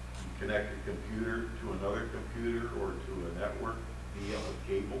 You connect a computer to another computer or to a network via a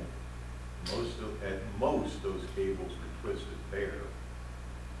cable. At most, those cables were twisted bare.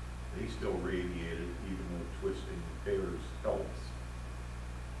 They still radiated even though twisting pairs helps.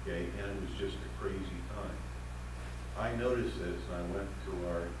 Okay, and it was just a crazy time. I noticed this, and I went to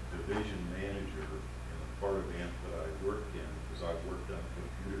our division manager in the part of AMP that I worked in, because I worked on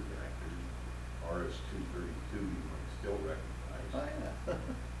computer connectors, RS-232, you might still recognize. oh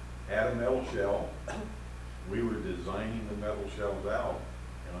yeah. Had a metal shell. We were designing the metal shells out,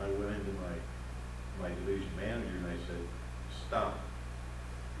 and I went into my division manager and I said, stop.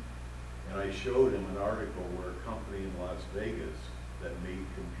 And I showed him an article where a company in Las Vegas that made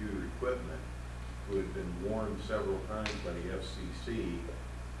computer equipment, who had been warned several times by the FCC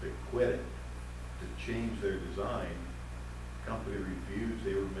to quit it, to change their design. Company refused.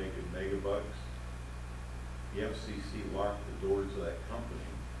 They were making megabucks. The FCC locked the doors of that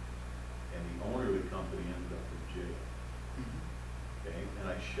company, and the owner of the company ended up in jail. Okay, and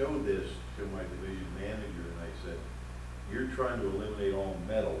I showed this to my division manager, and I said, you're trying to eliminate all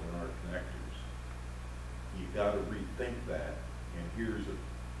metal in our connectors. You've got to rethink that. And here's the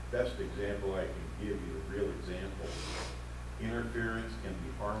best example I can give you, a real example. Interference can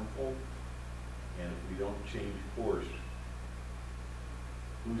be harmful, and if we don't change course,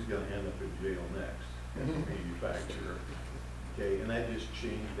 who's gonna end up in jail next? As a manufacturer. Okay, and that just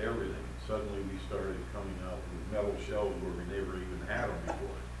changed everything. Suddenly we started coming out with metal shelves where we never even had them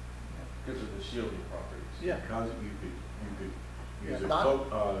before. Because of the shielding properties. Yeah. Because you could use Yeah, a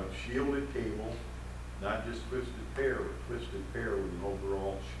not- shielded cable, not just twisted pair, but twisted pair with an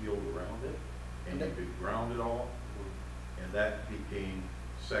overall shield around it. And you could ground it all, and that became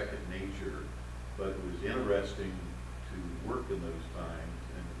second nature. But it was interesting to work in those times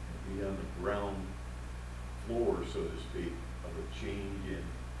and be on the ground floor, so to speak, of a change in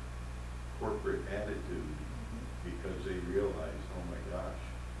corporate attitude, because they realized, oh my gosh.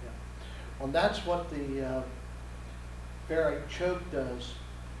 Well, that's what the ferrite choke does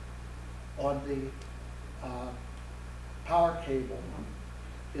on the power cable,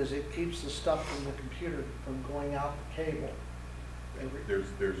 is it keeps the stuff from the computer from going out the cable.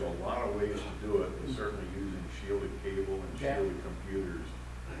 There's a lot of ways to do it, but certainly using shielded cable and Yeah. shielded computers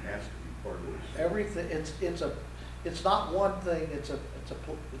has to be part of this. Everything, it's not one thing, it's a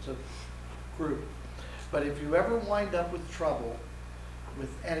group. But if you ever wind up with trouble with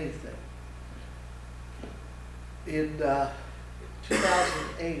anything, in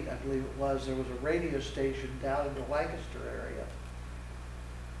 2008, I believe it was, there was a radio station down in the Lancaster area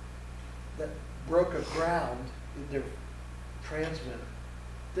that broke a ground in their transmitter.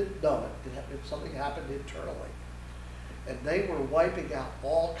 Didn't know it, something happened internally. And they were wiping out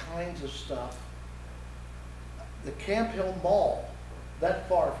all kinds of stuff. The Camp Hill Mall, that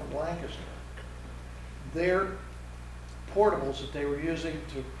far from Lancaster, their portables that they were using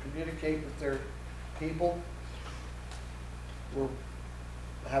to communicate with their people were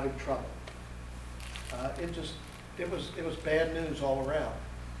having trouble. It was bad news all around.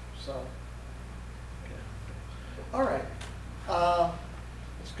 So, all right.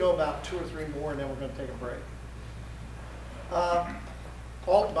 Let's go about 2 or 3 more, and then we're going to take a break.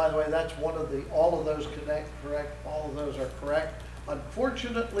 By the way, that's one of all of those correct. All of those are correct.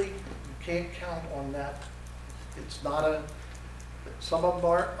 Unfortunately, you can't count on that. It's not some of them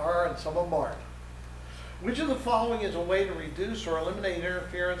are and some of them aren't. Which of the following is a way to reduce or eliminate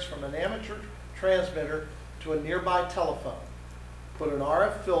interference from an amateur transmitter to a nearby telephone? Put an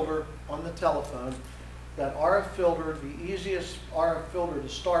RF filter on the telephone. That RF filter, the easiest RF filter to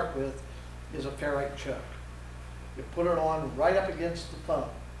start with is a ferrite choke. You put it on right up against the phone.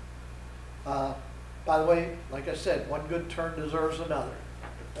 By the way, like I said, one good turn deserves another.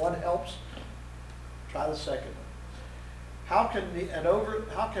 If one helps, try the second one. How can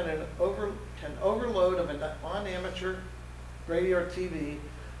overload of a non-amateur radio or TV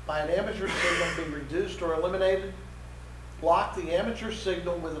by an amateur signal be reduced or eliminated? Block the amateur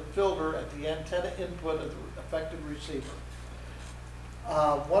signal with a filter at the antenna input of the affected receiver.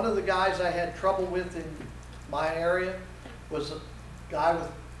 One of the guys I had trouble with in my area was a guy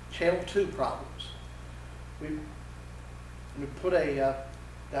with channel 2 problems. We put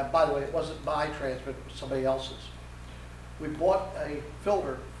by the way, it wasn't my transmitter, it was somebody else's. We bought a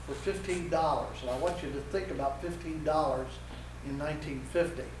filter for $15, and I want you to think about $15 in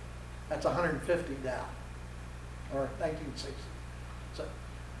 1950. That's $150 now, or 1960. So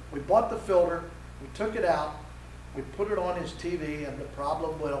we bought the filter, we took it out, we put it on his TV, and the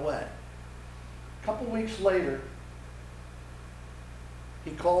problem went away. A couple weeks later,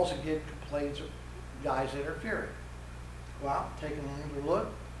 he calls again, complains of guys interfering. Go out, take another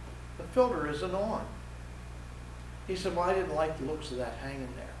look, the filter isn't on. He said, well, I didn't like the looks of that hanging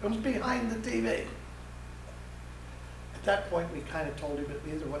there. It was behind the TV. At that point, we kind of told him it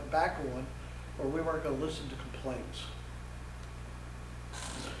either went back on or we weren't going to listen to complaints.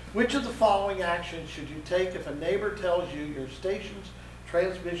 Which of the following actions should you take if a neighbor tells you your station's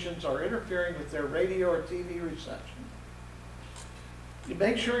transmissions are interfering with their radio or TV reception? You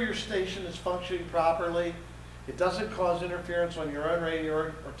make sure your station is functioning properly. It doesn't cause interference on your own radio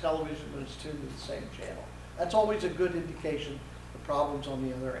or television when it's tuned to the same channel. That's always a good indication of problems on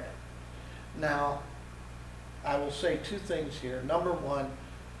the other end. Now, I will say 2 things here. Number one,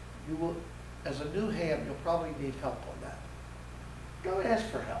 you will, as a new ham, you'll probably need help on that. Go ask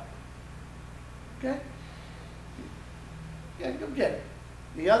for help. Okay? Yeah, go get it.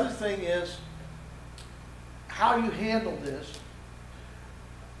 The other thing is how you handle this.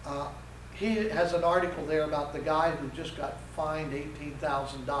 He has an article there about the guy who just got fined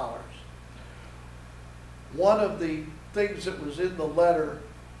 $18,000. One of the things that was in the letter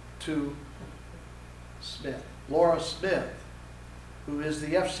to Smith, Laura Smith, who is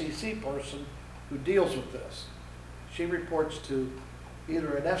the FCC person who deals with this. She reports to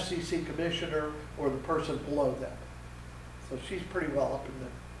either an FCC commissioner or the person below them. So she's pretty well up in the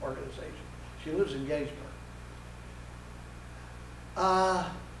organization. She lives in Gettysburg.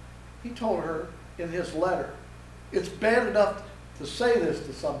 He told her in his letter, it's bad enough to say this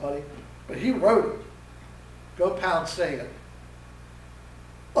to somebody, but he wrote it. Go pound sand.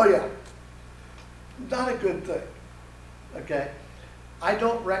 Oh yeah, not a good thing, okay? I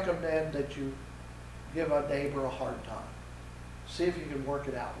don't recommend that you give a neighbor a hard time. See if you can work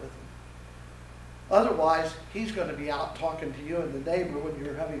it out with him. Otherwise, he's going to be out talking to you and the neighbor when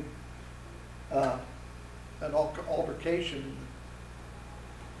you're having an altercation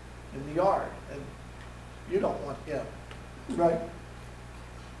in the yard, and you don't want him, right?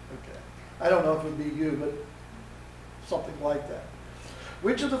 Okay. I don't know if it would be you, but something like that.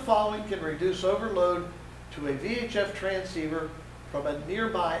 Which of the following can reduce overload to a VHF transceiver from a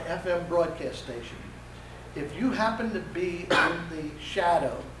nearby FM broadcast station? If you happen to be in the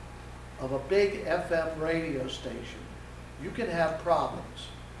shadow of a big FM radio station, you can have problems.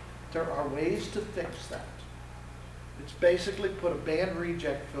 There are ways to fix that. It's basically put a band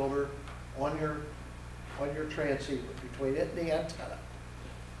reject filter on your transceiver between it and the antenna.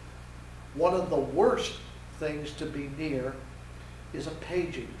 One of the worst things to be near is a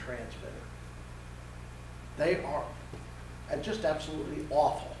paging transmitter. They are just absolutely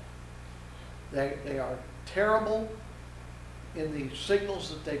awful. They are terrible in the signals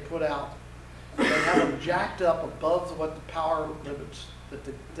that they put out. They have them jacked up above what the power limits that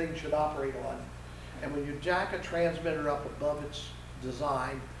the thing should operate on. And when you jack a transmitter up above its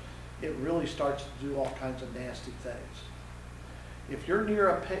design, it really starts to do all kinds of nasty things. If you're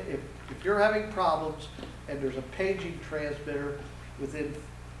near if you're having problems and there's a paging transmitter within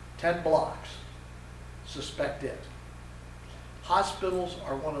 10 blocks, suspect it. Hospitals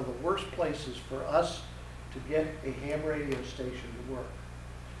are one of the worst places for us to get a ham radio station to work.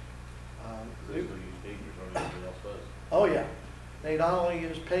 Oh yeah, they not only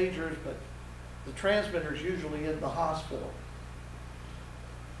use pagers, but the transmitter's usually in the hospital.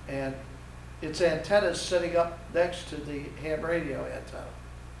 And its antenna's sitting up next to the ham radio antenna.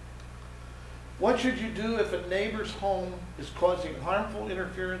 What should you do if a neighbor's home is causing harmful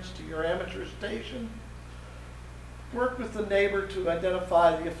interference to your amateur station? Work with the neighbor to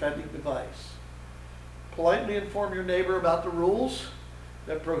identify the offending device. Politely inform your neighbor about the rules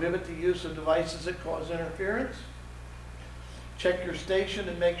that prohibit the use of devices that cause interference. Check your station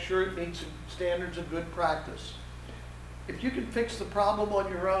and make sure it meets standards of good practice. If you can fix the problem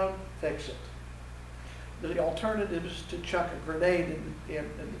on your own, fix it. The alternative is to chuck a grenade in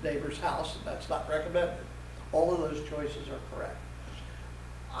the neighbor's house, and that's not recommended. All of those choices are correct.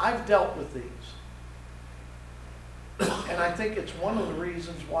 I've dealt with these. And I think it's one of the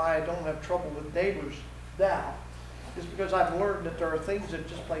reasons why I don't have trouble with neighbors now, is because I've learned that there are things that are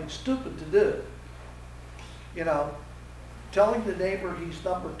just plain stupid to do. You know, telling the neighbor he's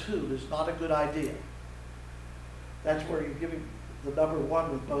number 2 is not a good idea. That's where you give him the number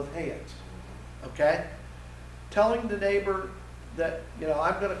 1 with both hands, okay? Telling the neighbor that, you know,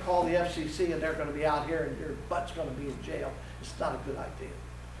 I'm going to call the FCC and they're going to be out here and your butt's going to be in jail, it's not a good idea.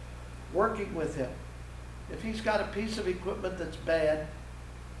 Working with him. If he's got a piece of equipment that's bad,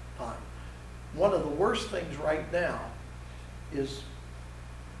 fine. One of the worst things right now is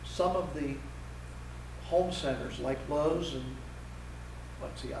some of the home centers like Lowe's and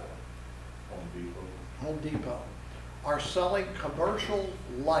what's the other one? Home Depot are selling commercial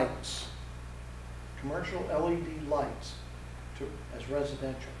lights, commercial LED lights as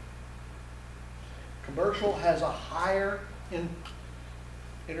residential. Commercial has a higher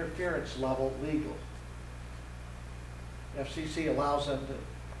interference level legal. FCC allows them to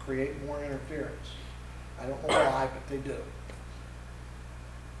create more interference. I don't know why, but they do.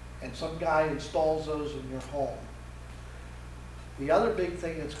 And some guy installs those in your home. The other big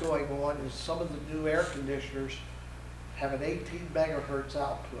thing that's going on is some of the new air conditioners have an 18 megahertz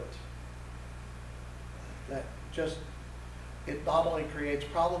output. That just, it not only creates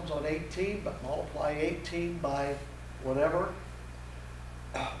problems on 18, but multiply 18 by whatever.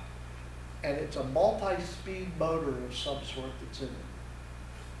 And it's a multi-speed motor of some sort that's in it.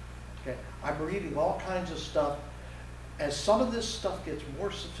 Okay, I'm reading all kinds of stuff. As some of this stuff gets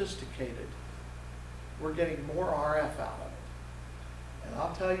more sophisticated, we're getting more RF out of it. And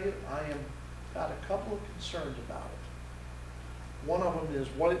I'll tell you, I am got a couple of concerns about it. One of them is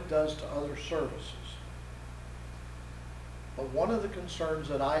what it does to other services. But one of the concerns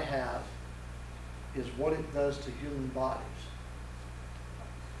that I have is what it does to human bodies.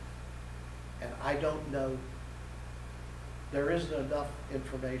 And I don't know, there isn't enough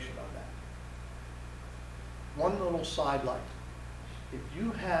information on one little sidelight. If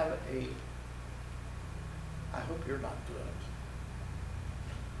you have I hope you're not doing it.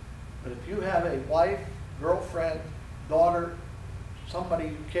 But if you have a wife, girlfriend, daughter, somebody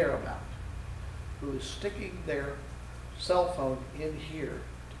you care about, who is sticking their cell phone in here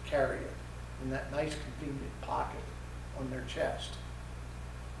to carry it, in that nice convenient pocket on their chest,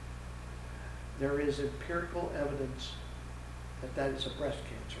 there is empirical evidence that that is a breast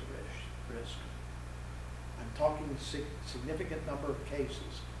cancer risk. I'm talking significant number of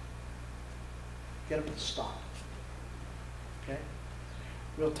cases. Get them to stop. Okay?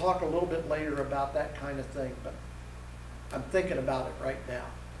 We'll talk a little bit later about that kind of thing, but I'm thinking about it right now.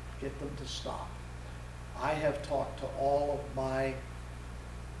 Get them to stop. I have talked to all of my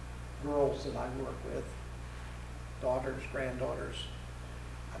girls that I work with, daughters, granddaughters.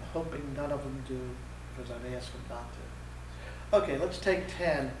 I'm hoping none of them do, because I've asked them not to. Okay, let's take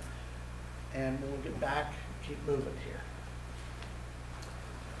 10, and we'll get back, keep moving here.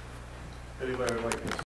 Anybody would like to